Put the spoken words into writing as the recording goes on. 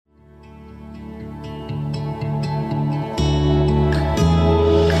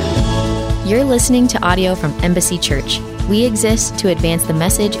You're listening to audio from Embassy Church. We exist to advance the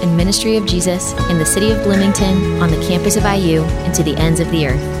message and ministry of Jesus in the city of Bloomington, on the campus of IU, and to the ends of the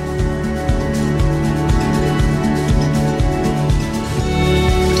earth.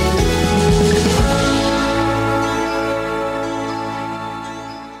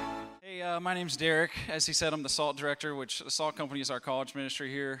 Hey, my name's Derek. As he said, I'm the SALT director, which the SALT company is our college ministry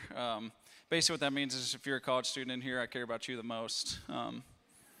here. Basically what that means is if you're a college student in here, I care about you the most.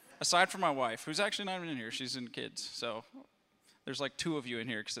 Aside from my wife, who's actually not even in here. She's in kids. So there's like 2 of you in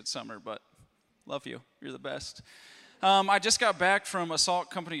here because it's summer, but love you. You're the best. I just got back from a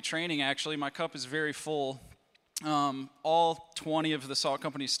SALT company training, actually. My cup is very full. All 20 of the SALT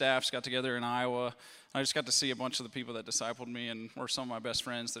company staffs got together in Iowa. I just got to see a bunch of the people that discipled me and were some of my best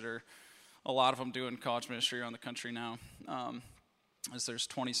friends that are, a lot of them doing college ministry around the country now. As there's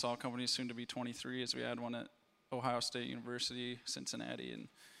 20 SALT companies, soon to be 23, as we had one at Ohio State University, Cincinnati, and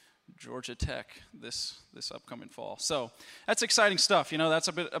Georgia Tech this upcoming fall. So that's exciting stuff. You know, that's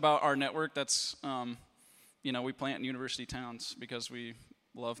a bit about our network. That's, we plant in university towns because we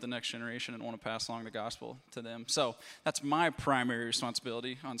love the next generation and want to pass along the gospel to them. So that's my primary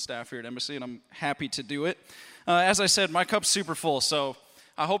responsibility on staff here at Embassy, and I'm happy to do it. As I said, my cup's super full, so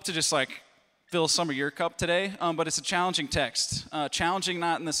I hope to just fill some of your cup today, but it's a challenging text. Challenging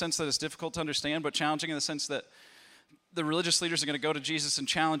not in the sense that it's difficult to understand, but challenging in the sense that the religious leaders are going to go to Jesus and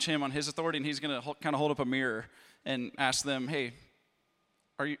challenge him on his authority, and he's going to kind of hold up a mirror and ask them, hey,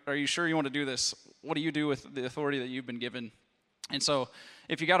 are you sure you want to do this? What do you do with the authority that you've been given? And so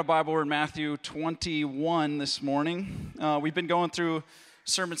if you got a Bible, we're in Matthew 21 this morning. We've been going through a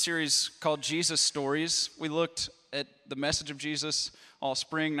sermon series called Jesus Stories. We looked at the message of Jesus all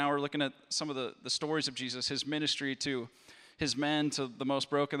spring. Now we're looking at some of the stories of Jesus, his ministry to his men, to the most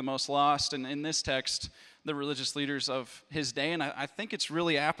broken, the most lost. And in this text, the religious leaders of his day, and I think it's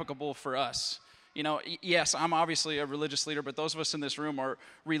really applicable for us. You know, yes, I'm obviously a religious leader, but those of us in this room are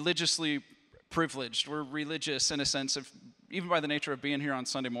religiously privileged. We're religious in a sense of, even by the nature of being here on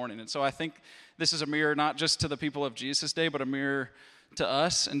Sunday morning. And so I think this is a mirror not just to the people of Jesus' day, but a mirror to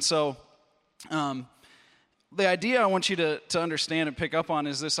us. And so the idea I want you to understand and pick up on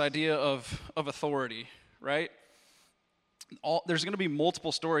is this idea of authority, right? There's going to be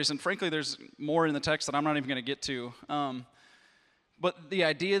multiple stories, and frankly, there's more in the text that I'm not even going to get to. But the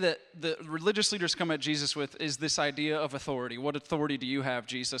idea that the religious leaders come at Jesus with is this idea of authority. What authority do you have,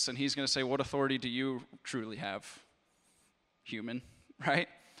 Jesus? And he's going to say, what authority do you truly have? Human, right?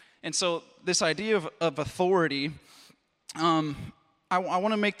 And so this idea of authority, I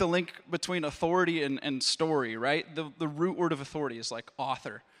want to make the link between authority and story, right? The root word of authority is like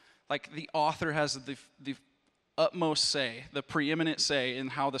author. Like the author has the utmost say, the preeminent say in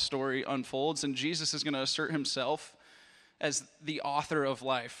how the story unfolds, and Jesus is going to assert himself as the author of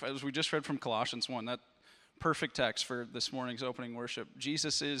life, as we just read from Colossians 1, that perfect text for this morning's opening worship.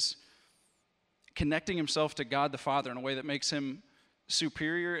 Jesus is connecting himself to God the Father in a way that makes him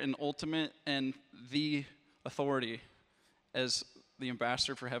superior and ultimate and the authority as the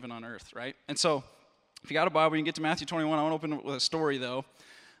ambassador for heaven on earth, right? And so if you got a Bible, you can get to Matthew 21. I want to open it with a story, though.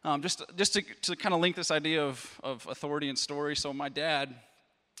 Just to kind of link this idea of authority and story. So my dad,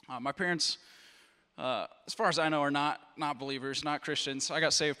 my parents, as far as I know, are not believers, not Christians. I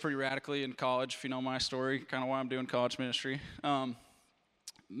got saved pretty radically in college, if you know my story, kind of why I'm doing college ministry.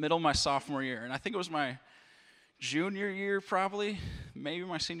 Middle of my sophomore year, and I think it was my junior year probably, maybe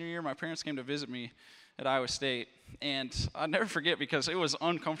my senior year, my parents came to visit me at Iowa State, and I'll never forget because it was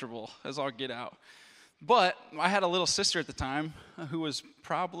uncomfortable as all get out. But I had a little sister at the time who was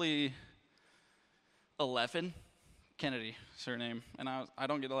probably 11, Kennedy is her name. And I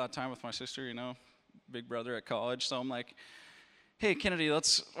don't get a lot of time with my sister, big brother at college. So I'm like, hey, Kennedy, why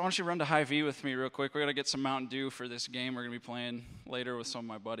don't you run to Hy-Vee with me real quick? We're going to get some Mountain Dew for this game we're going to be playing later with some of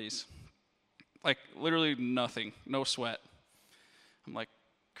my buddies. Like, literally nothing, no sweat. I'm like,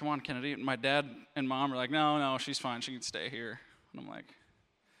 come on, Kennedy. And my dad and mom are like, no, she's fine. She can stay here. And I'm like,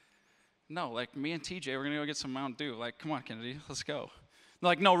 no, me and TJ, we're going to go get some Mountain Dew. Like, come on, Kennedy, let's go. They're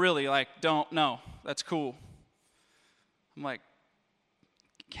like, no, really, no, that's cool. I'm like,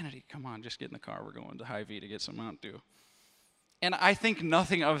 Kennedy, come on, just get in the car. We're going to Hy-Vee to get some Mountain Dew. And I think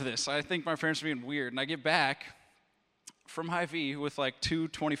nothing of this. I think my parents are being weird. And I get back from Hy-Vee with 2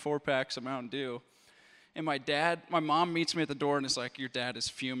 24-packs of Mountain Dew. And my mom meets me at the door and is like, your dad is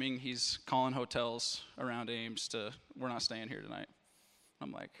fuming. He's calling hotels around Ames we're not staying here tonight.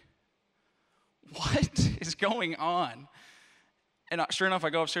 I'm like, what is going on? And sure enough,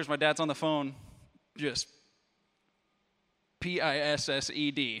 I go upstairs. My dad's on the phone, just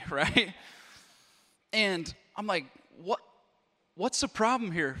PISSED, right? And I'm like, what? what's the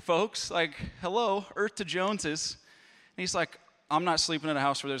problem here, folks? Like, hello, Earth to Joneses. And he's like, I'm not sleeping in a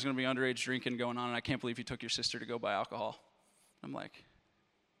house where there's going to be underage drinking going on, and I can't believe you took your sister to go buy alcohol. I'm like,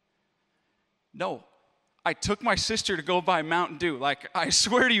 no, I took my sister to go buy Mountain Dew. Like, I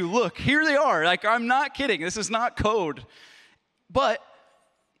swear to you, look, here they are. Like, I'm not kidding. This is not code. But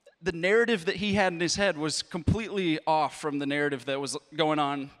the narrative that he had in his head was completely off from the narrative that was going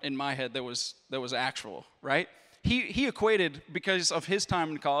on in my head that was actual, right? He equated, because of his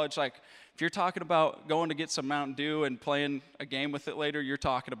time in college, like, if you're talking about going to get some Mountain Dew and playing a game with it later, you're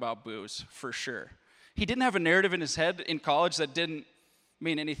talking about booze, for sure. He didn't have a narrative in his head in college that didn't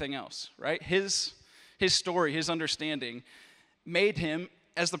mean anything else, right? His story, his understanding made him,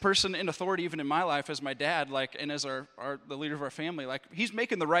 as the person in authority even in my life, as my dad, like, and as the leader of our family, like, he's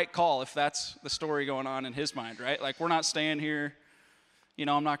making the right call if that's the story going on in his mind, right? Like, we're not staying here,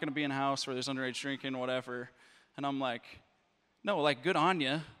 I'm not going to be in a house where there's underage drinking, whatever. And I'm like, no, like, good on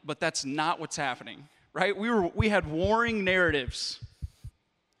you, but that's not what's happening, right? We had warring narratives,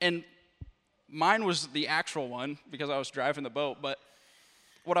 and mine was the actual one because I was driving the boat. But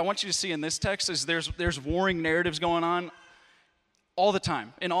what I want you to see in this text is there's warring narratives going on all the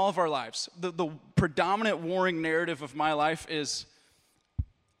time in all of our lives. The predominant warring narrative of my life is,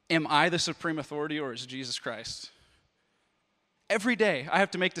 am I the supreme authority or is Jesus Christ? Every day I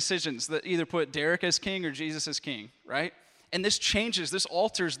have to make decisions that either put Derek as king or Jesus as king, right? And this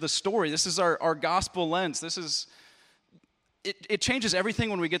alters the story. This is our gospel lens. It changes everything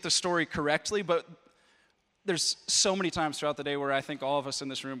when we get the story correctly, but there's so many times throughout the day where I think all of us in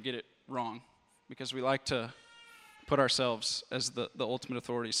this room get it wrong because we like to put ourselves as the ultimate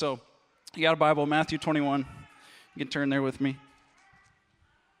authority. So you got a Bible, Matthew 21. You can turn there with me.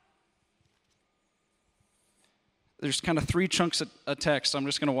 There's kind of 3 chunks of text. I'm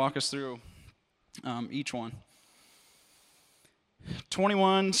just going to walk us through each one.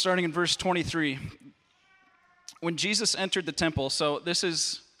 21, starting in verse 23. When Jesus entered the temple, so this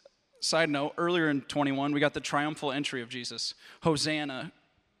is, side note, earlier in 21, we got the triumphal entry of Jesus. Hosanna,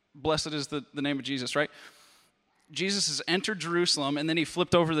 blessed is the name of Jesus, right? Jesus has entered Jerusalem, and then he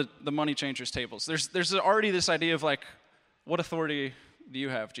flipped over the money changers' tables. There's already this idea of, like, what authority do you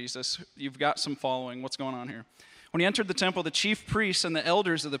have, Jesus? You've got some following. What's going on here? When he entered the temple, the chief priests and the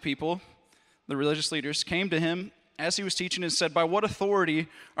elders of the people, the religious leaders, came to him as he was teaching and said, by what authority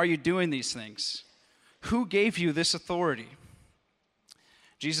are you doing these things? Who gave you this authority?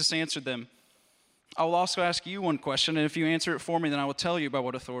 Jesus answered them, I will also ask you one question, and if you answer it for me, then I will tell you by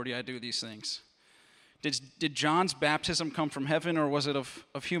what authority I do these things. Did John's baptism come from heaven, or was it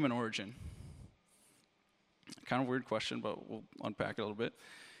of human origin? Kind of a weird question, but we'll unpack it a little bit.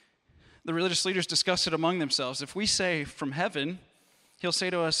 The religious leaders discussed it among themselves. If we say from heaven, he'll say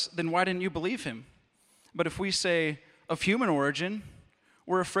to us, then why didn't you believe him? But if we say of human origin,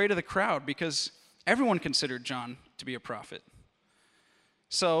 we're afraid of the crowd because everyone considered John to be a prophet.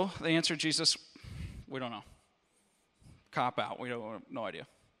 So they answered Jesus, we don't know. Cop out. We don't have no idea.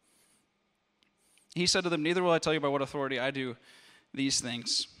 He said to them, neither will I tell you by what authority I do these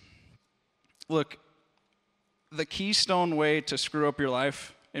things. Look, the keystone way to screw up your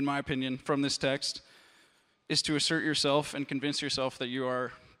life, in my opinion, from this text, is to assert yourself and convince yourself that you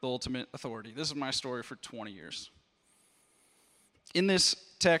are the ultimate authority. This is my story for 20 years. In this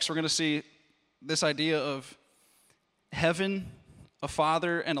text, we're going to see this idea of heaven, a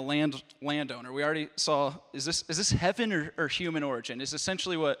father, and a landowner. We already saw, is this heaven or human origin? Is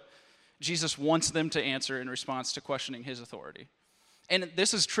essentially what Jesus wants them to answer in response to questioning his authority. And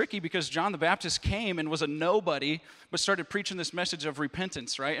this is tricky because John the Baptist came and was a nobody, but started preaching this message of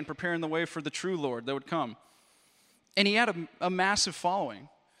repentance, right? And preparing the way for the true Lord that would come. And he had a massive following.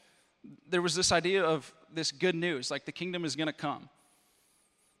 There was this idea of this good news, like the kingdom is going to come.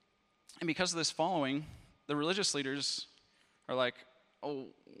 And because of this following, the religious leaders are like, oh,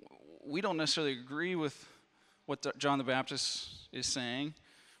 we don't necessarily agree with what John the Baptist is saying.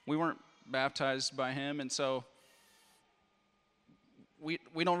 We weren't baptized by him, and so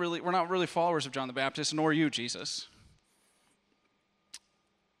we're not really followers of John the Baptist, nor you, Jesus.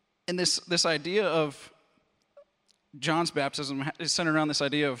 And this idea of John's baptism is centered around this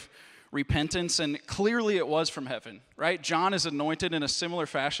idea of repentance, and clearly it was from heaven, right? John is anointed in a similar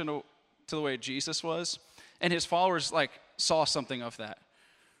fashion to the way Jesus was, and his followers saw something of that,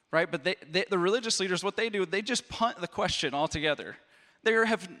 right? But the religious leaders, what they do, they just punt the question altogether. They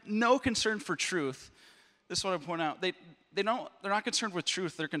have no concern for truth. This is what I point out. They're not concerned with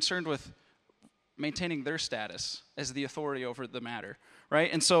truth. They're concerned with maintaining their status as the authority over the matter,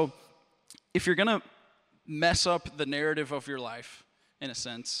 right? And so if you're going to mess up the narrative of your life, in a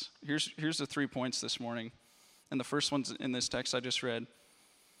sense, here's the 3 points this morning. and the first one's in this text I just read.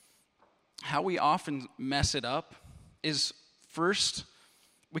 How we often mess it up is, first,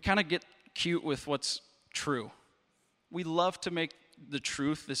 we kind of get cute with what's true. We love to make the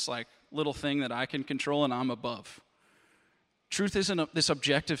truth this like little thing that I can control and I'm above. Truth isn't this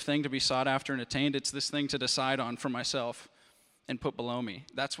objective thing to be sought after and attained. It's this thing to decide on for myself and put below me.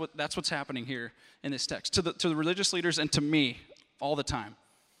 That's what's happening here in this text. To the religious leaders and to me all the time.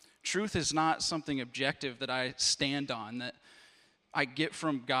 Truth is not something objective that I stand on, that I get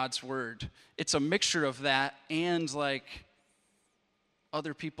from God's word. It's a mixture of that and like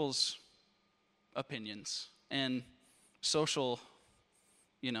other people's opinions and social,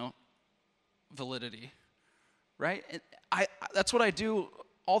 validity, right? That's what I do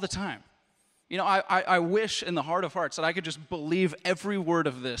all the time. I wish in the heart of hearts that I could just believe every word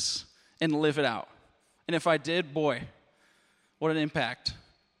of this and live it out. And if I did, boy, what an impact.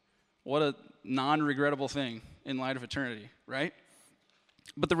 What a non-regrettable thing in light of eternity, right?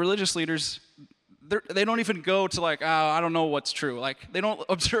 But the religious leaders, they don't even go to like, I don't know what's true. Like, they don't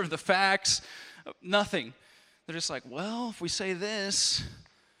observe the facts, nothing. They're just like, well, if we say this,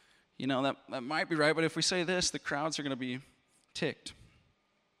 that might be right, but if we say this, the crowds are going to be ticked.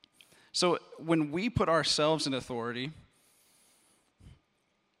 So when we put ourselves in authority,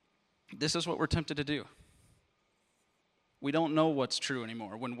 this is what we're tempted to do. We don't know what's true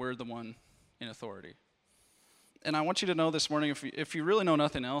anymore when we're the one in authority. And I want you to know this morning, if you really know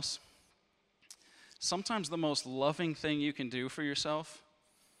nothing else, sometimes the most loving thing you can do for yourself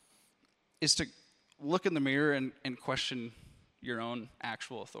is to look in the mirror and question your own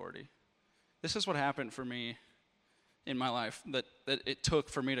actual authority. This is what happened for me in my life that it took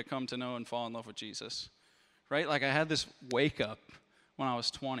for me to come to know and fall in love with Jesus, right? Like I had this wake up when I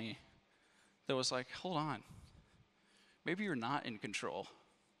was 20 that was like, hold on, maybe you're not in control,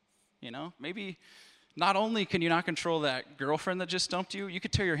 Maybe not only can you not control that girlfriend that just dumped you, you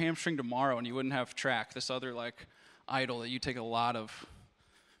could tear your hamstring tomorrow and you wouldn't have track, this other like idol that you take a lot of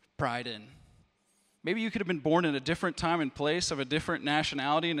pride in. Maybe you could have been born in a different time and place of a different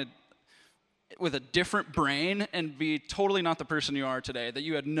nationality and with a different brain and be totally not the person you are today, that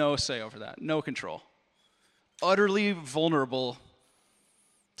you had no say over that, no control. Utterly vulnerable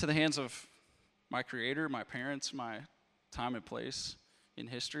to the hands of my Creator, my parents, my time and place in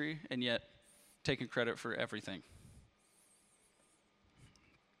history, and yet taking credit for everything.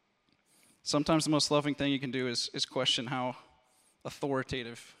 Sometimes the most loving thing you can do is question how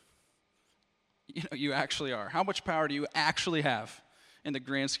authoritative you actually are. How much power do you actually have in the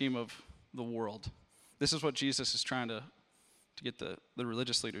grand scheme of the world? This is what Jesus is trying to get the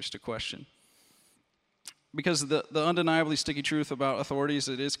religious leaders to question. Because the undeniably sticky truth about authorities,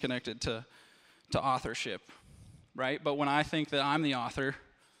 it is connected to authorship, right? But when I think that I'm the author,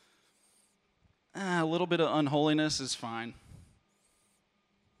 a little bit of unholiness is fine.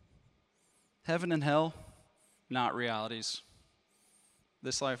 Heaven and hell, not realities.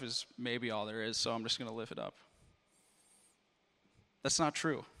 This life is maybe all there is, so I'm just going to live it up. That's not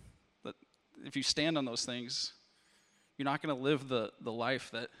true. But if you stand on those things, you're not going to live the life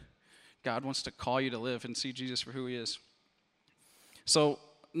that God wants to call you to live and see Jesus for who he is. So,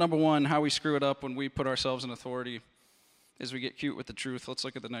 number one, how we screw it up when we put ourselves in authority is we get cute with the truth. Let's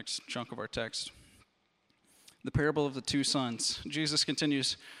look at the next chunk of our text. The parable of the two sons. Jesus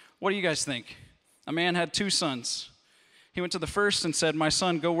continues, what do you guys think? A man had two sons. He went to the first and said, my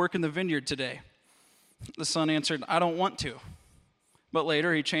son, go work in the vineyard today. The son answered, I don't want to. But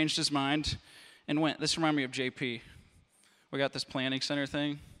later he changed his mind and went. This reminded me of JP. We got this planning center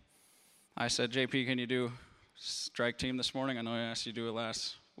thing. I said, JP, can you do strike team this morning? I know I asked you to do it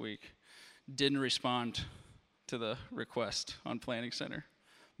last week. Didn't respond to the request on planning center.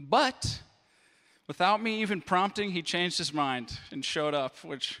 But without me even prompting, he changed his mind and showed up,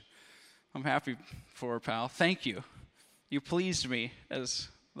 which I'm happy for, pal. Thank you. You pleased me as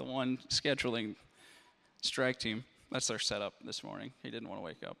the one scheduling strike team. That's our setup this morning. He didn't want to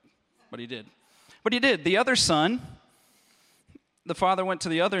wake up, but he did. But he did. The other son, the father went to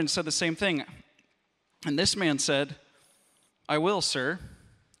the other and said the same thing. And this man said, I will, sir,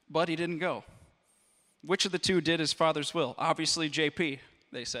 but he didn't go. Which of the two did his father's will? Obviously, JP,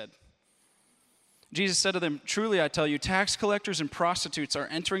 they said. Jesus said to them, truly I tell you, tax collectors and prostitutes are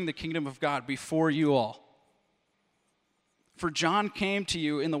entering the kingdom of God before you all. For John came to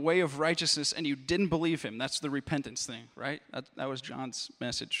you in the way of righteousness, and you didn't believe him. That's the repentance thing, right? That was John's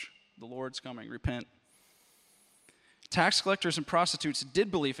message. The Lord's coming, repent. Tax collectors and prostitutes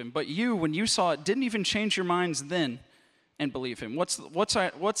did believe him, but you, when you saw it, didn't even change your minds then and believe him.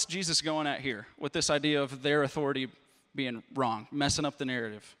 What's Jesus going at here with this idea of their authority being wrong, messing up the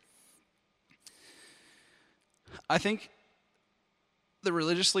narrative? I think the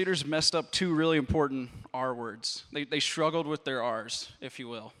religious leaders messed up two really important R words. They struggled with their R's, if you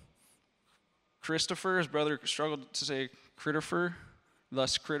will. Christopher, his brother, struggled to say Critterfer,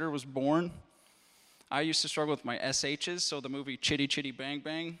 thus Critter was born. I used to struggle with my SH's, so the movie Chitty Chitty Bang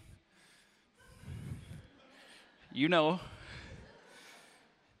Bang. You know.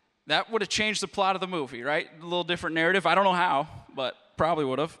 That would have changed the plot of the movie, right? A little different narrative. I don't know how, but probably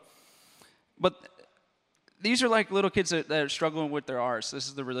would have. But these are like little kids that are struggling with their R's. This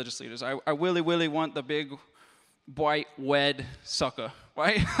is the religious leaders. I really want the big, white, wed sucker,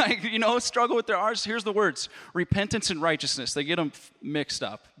 right? Like, struggle with their R's. Here's the words: repentance and righteousness. They get them mixed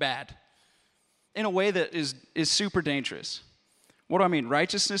up, bad, in a way that is super dangerous. What do I mean?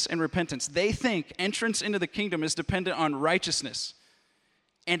 Righteousness and repentance. They think entrance into the kingdom is dependent on righteousness.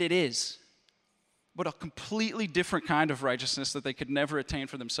 And it is, but a completely different kind of righteousness that they could never attain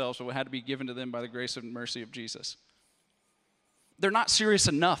for themselves, but had to be given to them by the grace and mercy of Jesus. They're not serious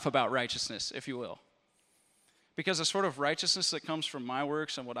enough about righteousness, if you will. Because the sort of righteousness that comes from my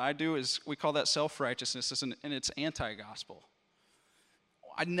works and what I do is, we call that self-righteousness, and it's anti-gospel.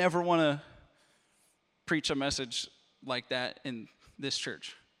 I never want to preach a message like that in this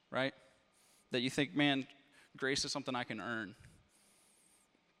church, right? That you think, man, grace is something I can earn.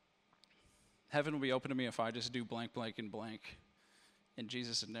 Heaven will be open to me if I just do blank, blank, and blank. And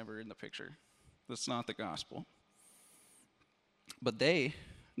Jesus is never in the picture. That's not the gospel. But they,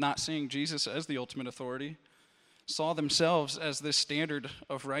 not seeing Jesus as the ultimate authority, saw themselves as this standard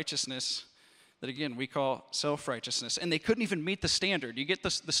of righteousness that, again, we call self-righteousness. And they couldn't even meet the standard. You get the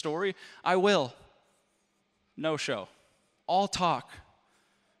story? I will. No show. All talk.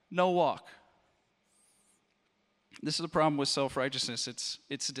 No walk. This is the problem with self-righteousness.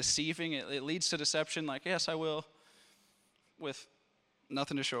 It's deceiving. It leads to deception, like, yes, I will, with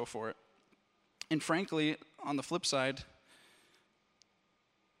nothing to show for it. And frankly, on the flip side,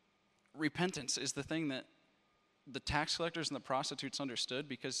 repentance is the thing that the tax collectors and the prostitutes understood,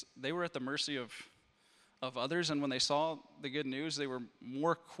 because they were at the mercy of others, and when they saw the good news, they were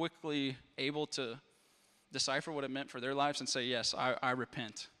more quickly able to decipher what it meant for their lives and say, yes, I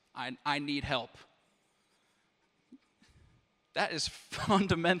repent. I need help. That is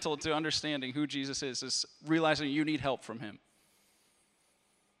fundamental to understanding who Jesus is realizing you need help from him.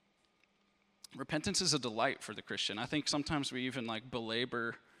 Repentance is a delight for the Christian. I think sometimes we even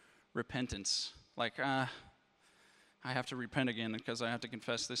belabor repentance. I have to repent again because I have to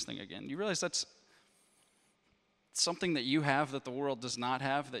confess this thing again. You realize that's something that you have that the world does not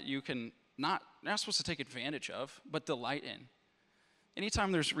have, that you can not supposed to take advantage of, but delight in.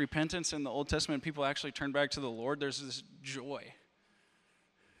 Anytime there's repentance in the Old Testament, people actually turn back to the Lord, there's this joy.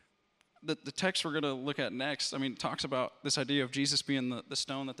 The text we're going to look at next, talks about this idea of Jesus being the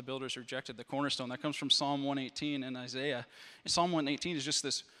stone that the builders rejected, the cornerstone. That comes from Psalm 118 and Isaiah. And Psalm 118 is just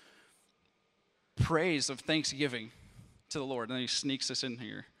this praise of thanksgiving to the Lord. And then he sneaks this in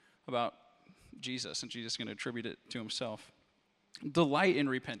here about Jesus, and Jesus is going to attribute it to himself. Delight in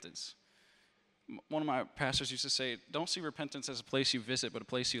repentance. One of my pastors used to say, don't see repentance as a place you visit, but a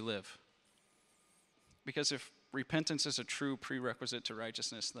place you live. Because if repentance is a true prerequisite to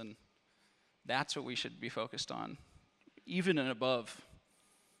righteousness, then that's what we should be focused on, even and above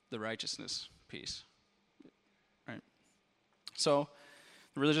the righteousness piece. Right? So,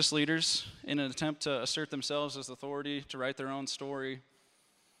 the religious leaders, in an attempt to assert themselves as authority, to write their own story,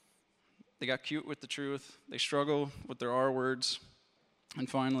 they got cute with the truth, they struggle with their R words, and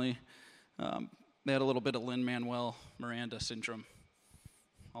finally, they had a little bit of Lin-Manuel Miranda syndrome.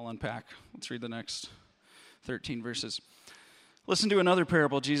 I'll unpack. Let's read the next 13 verses. Listen to another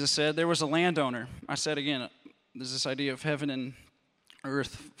parable. Jesus said, there was a landowner. I said again, there's this idea of heaven and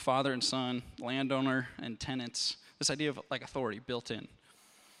earth, father and son, landowner and tenants. This idea of authority built in.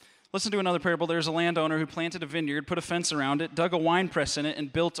 Listen to another parable. There's a landowner who planted a vineyard, put a fence around it, dug a wine press in it,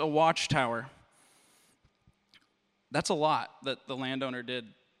 and built a watchtower. That's a lot that the landowner did.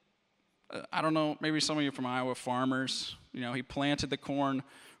 I don't know, maybe some of you from Iowa, farmers, he planted the corn,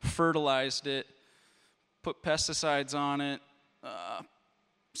 fertilized it, put pesticides on it,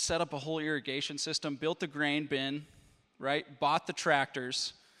 set up a whole irrigation system, built the grain bin, right? Bought the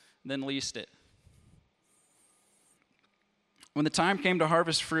tractors, then leased it. When the time came to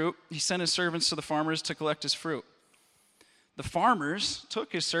harvest fruit, he sent his servants to the farmers to collect his fruit. The farmers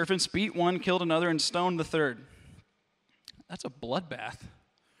took his servants, beat one, killed another, and stoned the third. That's a bloodbath.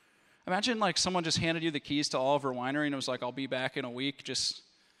 Imagine someone just handed you the keys to Oliver Winery and it was I'll be back in a week, just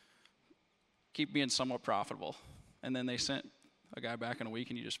keep being somewhat profitable. And then they sent a guy back in a week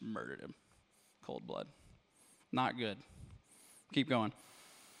and you just murdered him. Cold blood. Not good. Keep going.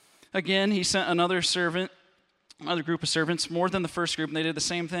 Again, he sent another servant Another group of servants, more than the first group, and they did the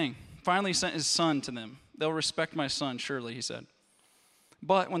same thing. Finally, he sent his son to them. They'll respect my son, surely, he said.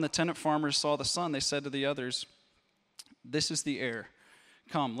 But when the tenant farmers saw the son, they said to the others, this is the heir.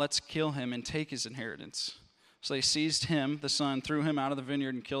 Come, let's kill him and take his inheritance. So they seized him, the son, threw him out of the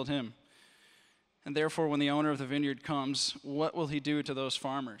vineyard and killed him. And therefore, when the owner of the vineyard comes, what will he do to those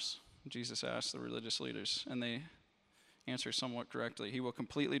farmers? Jesus asked the religious leaders, and they answer somewhat correctly. He will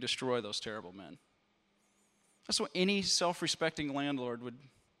completely destroy those terrible men. That's what any self-respecting landlord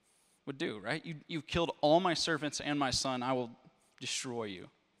would do, right? You've killed all my servants and my son. I will destroy you.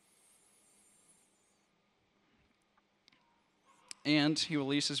 And he will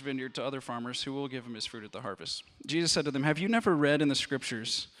lease his vineyard to other farmers who will give him his fruit at the harvest. Jesus said to them, have you never read in the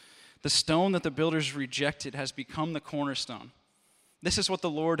scriptures, the stone that the builders rejected has become the cornerstone? This is what the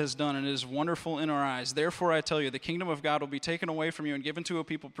Lord has done, and it is wonderful in our eyes. Therefore, I tell you, the kingdom of God will be taken away from you and given to a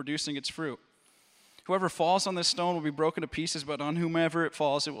people producing its fruit. Whoever falls on this stone will be broken to pieces, but on whomever it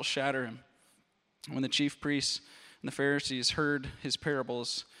falls, it will shatter him. When the chief priests and the Pharisees heard his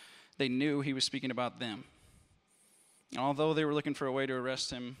parables, they knew he was speaking about them. And although they were looking for a way to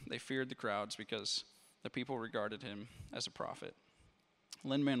arrest him, they feared the crowds because the people regarded him as a prophet.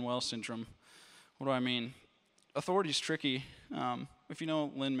 Lin-Manuel syndrome. What do I mean? Authority's tricky. If you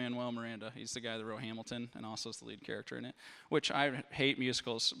know Lin-Manuel Miranda, he's the guy that wrote Hamilton and also is the lead character in it, which I hate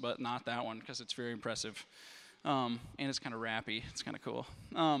musicals, but not that one because it's very impressive. And it's kind of rappy. It's kind of cool.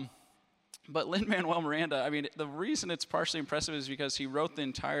 But Lin-Manuel Miranda, I mean, the reason it's partially impressive is because he wrote the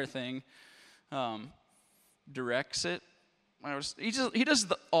entire thing, directs it. He does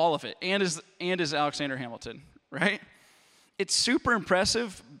all of it, and is Alexander Hamilton, right? It's super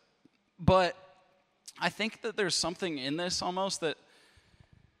impressive, but I think that there's something in this almost that,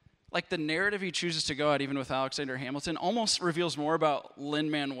 like the narrative he chooses to go at, even with Alexander Hamilton, almost reveals more about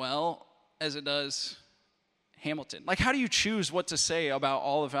Lin-Manuel as it does Hamilton. Like, how do you choose what to say about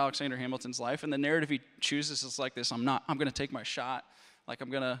all of Alexander Hamilton's life? And the narrative he chooses is like this: I'm going to take my shot. Like,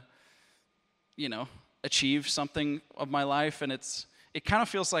 I'm going to, achieve something of my life. And it kind of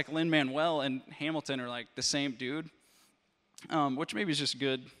feels like Lin-Manuel and Hamilton are like the same dude, which maybe is just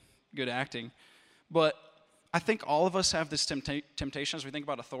good acting. But I think all of us have this temptation as we think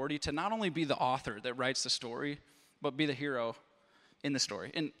about authority to not only be the author that writes the story, but be the hero in the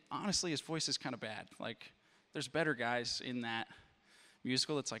story. And honestly, his voice is kind of bad. Like, there's better guys in that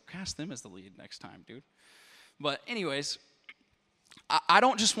musical that's like, cast them as the lead next time, dude. But anyways, I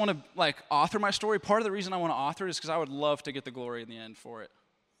don't just want to like author my story. Part of the reason I want to author it is because I would love to get the glory in the end for it.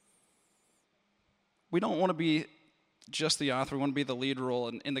 We don't want to be just the author. We want to be the lead role.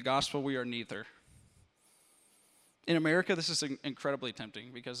 And in the gospel, we are neither. In America, this is incredibly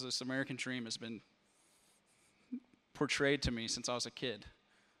tempting because this American dream has been portrayed to me since I was a kid.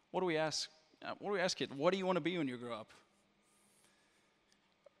 What do we ask kids? What do you want to be when you grow up?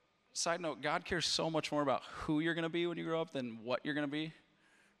 Side note, God cares so much more about who you're going to be when you grow up than what you're going to be,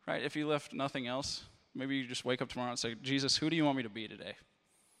 right? If you left nothing else, maybe you just wake up tomorrow and say, Jesus, who do you want me to be today?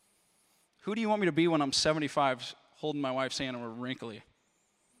 Who do you want me to be when I'm 75 holding my wife's hand and we're wrinkly?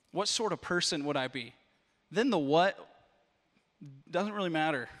 What sort of person would I be? Then the what doesn't really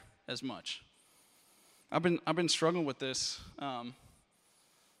matter as much. I've been struggling with this, a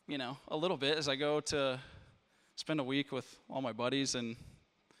little bit as I go to spend a week with all my buddies and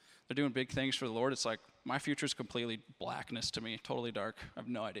they're doing big things for the Lord. It's like my future is completely blackness to me, totally dark. I have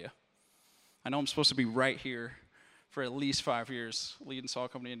no idea. I know I'm supposed to be right here for at least 5 years, leading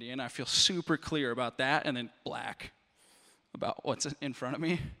Salt Company Indiana. I feel super clear about that, and then black about what's in front of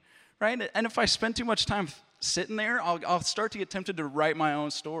me. Right? And if I spend too much time sitting there, I'll start to get tempted to write my own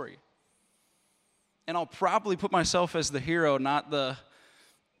story. And I'll probably put myself as the hero, not the,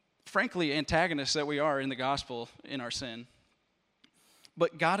 frankly, antagonist that we are in the gospel in our sin.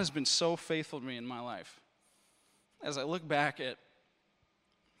 But God has been so faithful to me in my life. As I look back at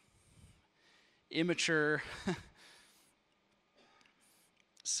immature,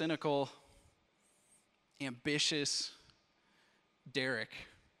 cynical, ambitious Derek,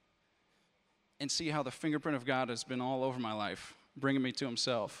 and see how the fingerprint of God has been all over my life, bringing me to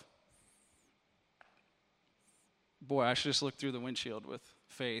himself. Boy, I should just look through the windshield with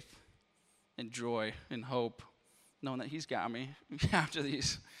faith and joy and hope, knowing that he's got me after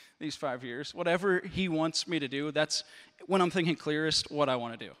these 5 years. Whatever he wants me to do, that's when I'm thinking clearest what I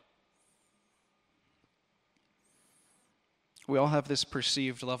want to do. We all have this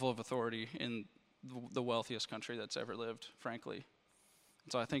perceived level of authority in the wealthiest country that's ever lived, frankly.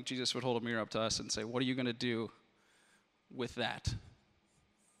 So I think Jesus would hold a mirror up to us and say, what are you going to do with that?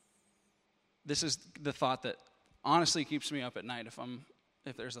 This is the thought that honestly keeps me up at night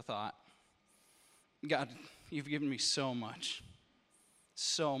if there's a thought. God, you've given me so much.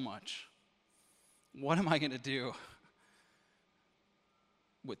 So much. What am I going to do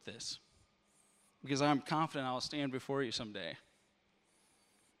with this? Because I'm confident I'll stand before you someday.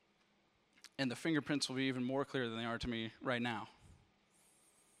 And the fingerprints will be even more clear than they are to me right now.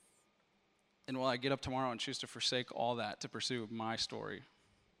 And will I get up tomorrow and choose to forsake all that to pursue my story,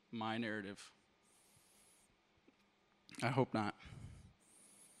 my narrative? I hope not.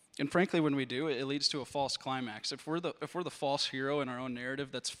 And frankly, when we do, it leads to a false climax. If we're the false hero in our own narrative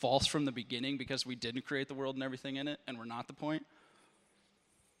that's false from the beginning because we didn't create the world and everything in it, and we're not the point,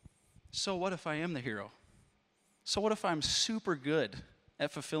 so what if I am the hero? So what if I'm super good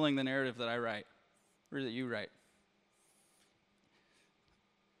at fulfilling the narrative that I write, or that you write?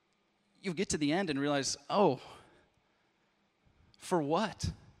 You get to the end and realize, oh, for what?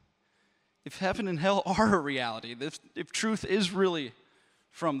 If heaven and hell are a reality, if truth is really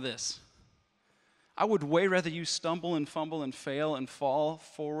from this, I would way rather you stumble and fumble and fail and fall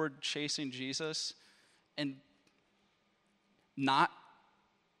forward chasing Jesus and not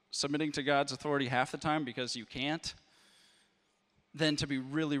submitting to God's authority half the time because you can't, than to be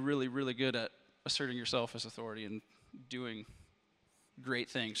really, really, really good at asserting yourself as authority and doing great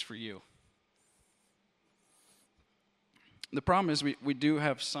things for you. The problem is we do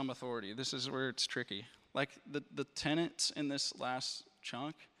have some authority. This is where it's tricky. Like the tenants in this last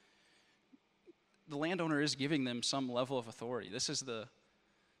chunk, the landowner is giving them some level of authority. This is the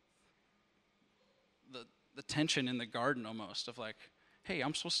tension in the garden almost of like, hey,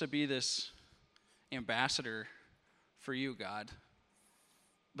 I'm supposed to be this ambassador for you, God.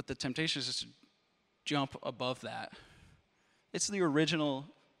 But the temptation is just to jump above that. It's the original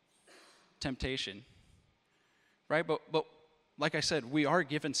temptation, right? But like I said, we are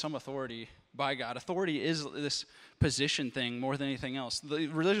given some authority by God. Authority is this position thing more than anything else. The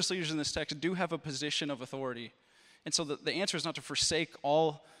religious leaders in this text do have a position of authority. And so the answer is not to forsake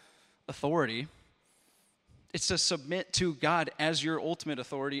all authority. It's to submit to God as your ultimate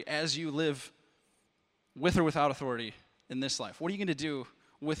authority as you live with or without authority in this life. What are you going to do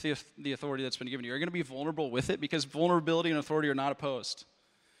with the authority that's been given to you? Are you going to be vulnerable with it? Because vulnerability and authority are not opposed.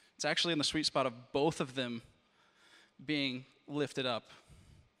 It's actually in the sweet spot of both of them being lifted up.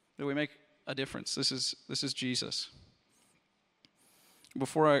 Do we make a difference? This is Jesus.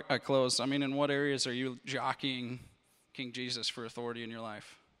 Before I close, in what areas are you jockeying King Jesus for authority in your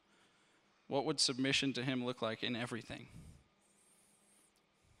life? What would submission to him look like in everything?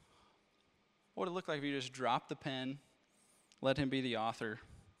 What would it look like if you just dropped the pen, let him be the author,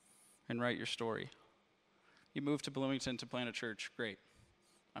 and write your story? You moved to Bloomington to plant a church. Great.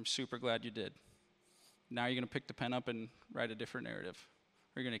 I'm super glad you did. Now you're going to pick the pen up and write a different narrative.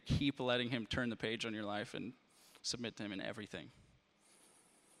 Or you're going to keep letting him turn the page on your life and submit to him in everything.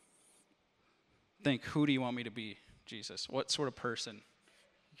 Think, who do you want me to be, Jesus? What sort of person?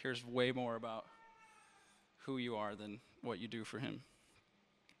 He cares way more about who you are than what you do for him.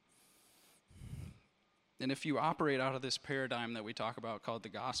 And if you operate out of this paradigm that we talk about called the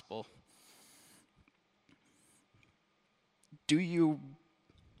gospel, do you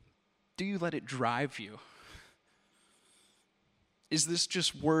let it drive you? Is this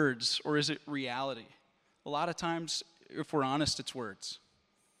just words or is it reality? A lot of times, if we're honest, it's words.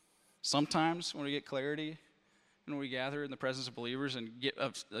 Sometimes when we get clarity and we gather in the presence of believers and get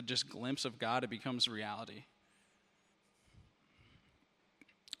a just glimpse of God, it becomes reality.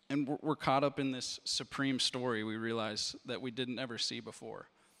 And we're caught up in this supreme story we realize that we didn't ever see before.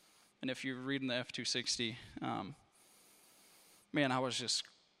 And if you're reading the F-260, I was just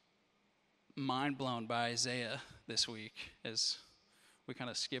mind blown by Isaiah this week as we kind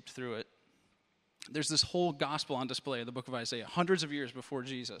of skipped through it. There's this whole gospel on display in the book of Isaiah, hundreds of years before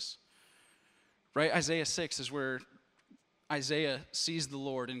Jesus. Right? Isaiah 6 is where Isaiah sees the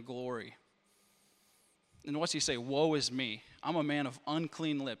Lord in glory. And what's he say? Woe is me. I'm a man of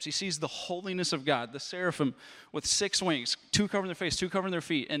unclean lips. He sees the holiness of God, the seraphim with 6 wings, 2 covering their face, 2 covering their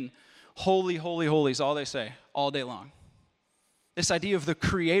feet, and holy, holy, holy is all they say all day long. This idea of the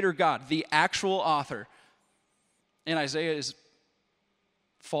creator God, the actual author. And Isaiah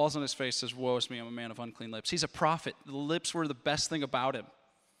falls on his face, says, woe is me, I'm a man of unclean lips. He's a prophet. The lips were the best thing about him.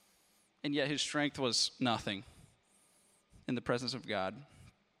 And yet his strength was nothing in the presence of God.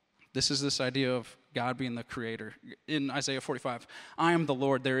 This is this idea of God being the creator. In Isaiah 45, I am the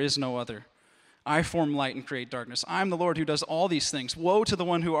Lord, there is no other. I form light and create darkness. I am the Lord who does all these things. Woe to the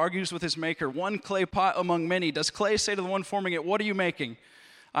one who argues with his maker, one clay pot among many. Does clay say to the one forming it, what are you making?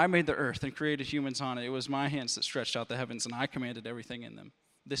 I made the earth and created humans on it. It was my hands that stretched out the heavens, and I commanded everything in them.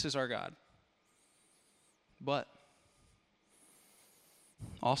 This is our God. But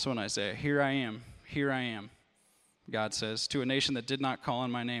also in Isaiah, here I am. here I am, God says, to a nation that did not call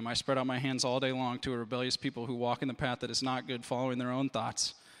on my name. I spread out my hands all day long to a rebellious people who walk in the path that is not good, following their own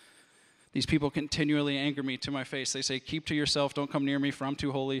thoughts. These people continually anger me to my face. They say, keep to yourself, don't come near me, for I'm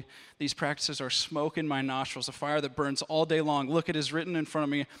too holy. These practices are smoke in my nostrils, a fire that burns all day long. Look, it is written in front of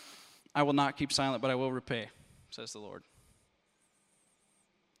me, I will not keep silent, but I will repay, says the Lord.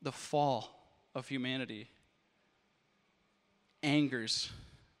 The fall of humanity angers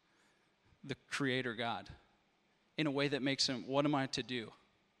the Creator God in a way that makes him, what am I to do?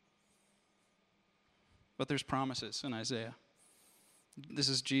 But there's promises in Isaiah. This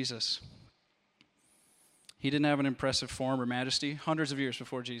is Jesus. He didn't have an impressive form or majesty hundreds of years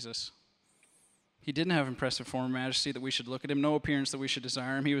before Jesus. He didn't have impressive form or majesty that we should look at him, no appearance that we should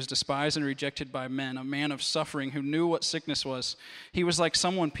desire him. He was despised and rejected by men, a man of suffering who knew what sickness was. He was like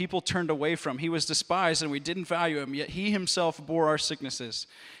someone people turned away from. He was despised and we didn't value him, yet he himself bore our sicknesses.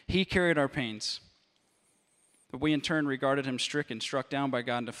 He carried our pains. But we in turn regarded him stricken, struck down by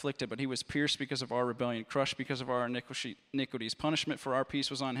God and afflicted, but he was pierced because of our rebellion, crushed because of our iniquities. Punishment for our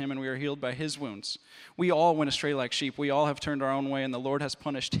peace was on him, and we are healed by his wounds. We all went astray like sheep. We all have turned our own way, and the Lord has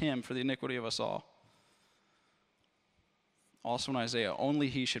punished him for the iniquity of us all. Also in Isaiah, only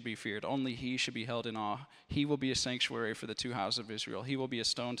he should be feared. Only he should be held in awe. He will be a sanctuary for the two houses of Israel. He will be a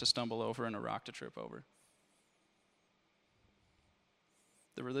stone to stumble over and a rock to trip over.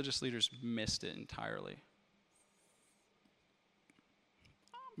 The religious leaders missed it entirely.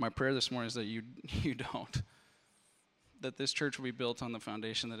 My prayer this morning is that you don't. That this church will be built on the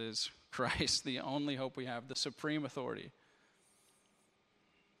foundation that is Christ, the only hope we have, the supreme authority.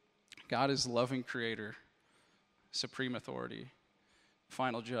 God is loving creator, supreme authority,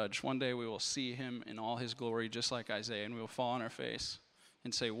 final judge. One day we will see him in all his glory, just like Isaiah, and we will fall on our face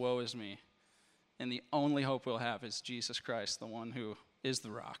and say, woe is me. And the only hope we'll have is Jesus Christ, the one who is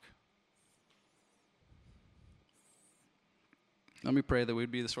the rock. Let me pray that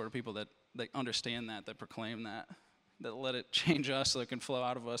we'd be the sort of people that understand that proclaim that let it change us so it can flow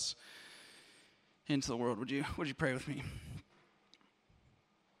out of us into the world. Would you pray with me?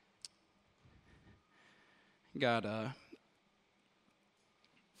 God,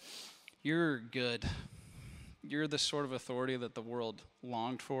 you're good. You're the sort of authority that the world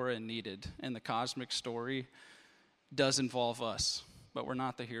longed for and needed. And the cosmic story does involve us, but we're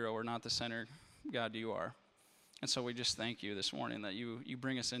not the hero. We're not the center. God, you are. And so we just thank you this morning that you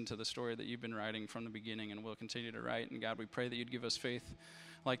bring us into the story that you've been writing from the beginning and will continue to write. And God, we pray that you'd give us faith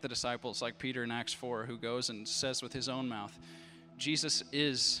like the disciples, like Peter in Acts 4, who goes and says with his own mouth, Jesus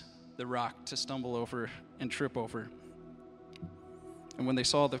is the rock to stumble over and trip over. And when they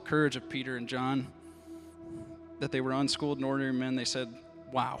saw the courage of Peter and John, that they were unschooled and ordinary men, they said,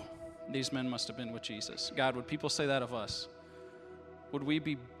 wow, these men must have been with Jesus. God, would people say that of us? Would we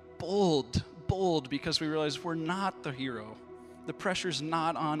be bold because we realize we're not the hero. The pressure's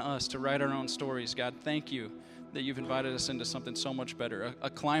not on us to write our own stories. God, thank you that you've invited us into something so much better, a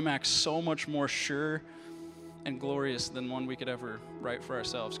climax so much more sure and glorious than one we could ever write for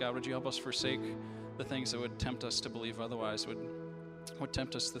ourselves. God, would you help us forsake the things that would tempt us to believe otherwise, would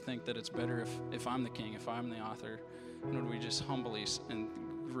tempt us to think that it's better if I'm the king, if I'm the author, and would we just humbly and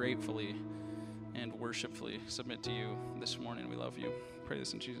gratefully and worshipfully submit to you this morning. We love you. Pray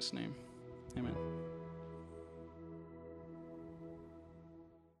this in Jesus' name. Amen.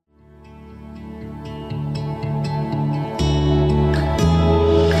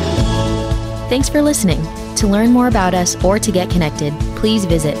 Thanks for listening. To learn more about us or to get connected, please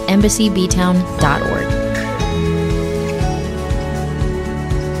visit embassyBtown.org.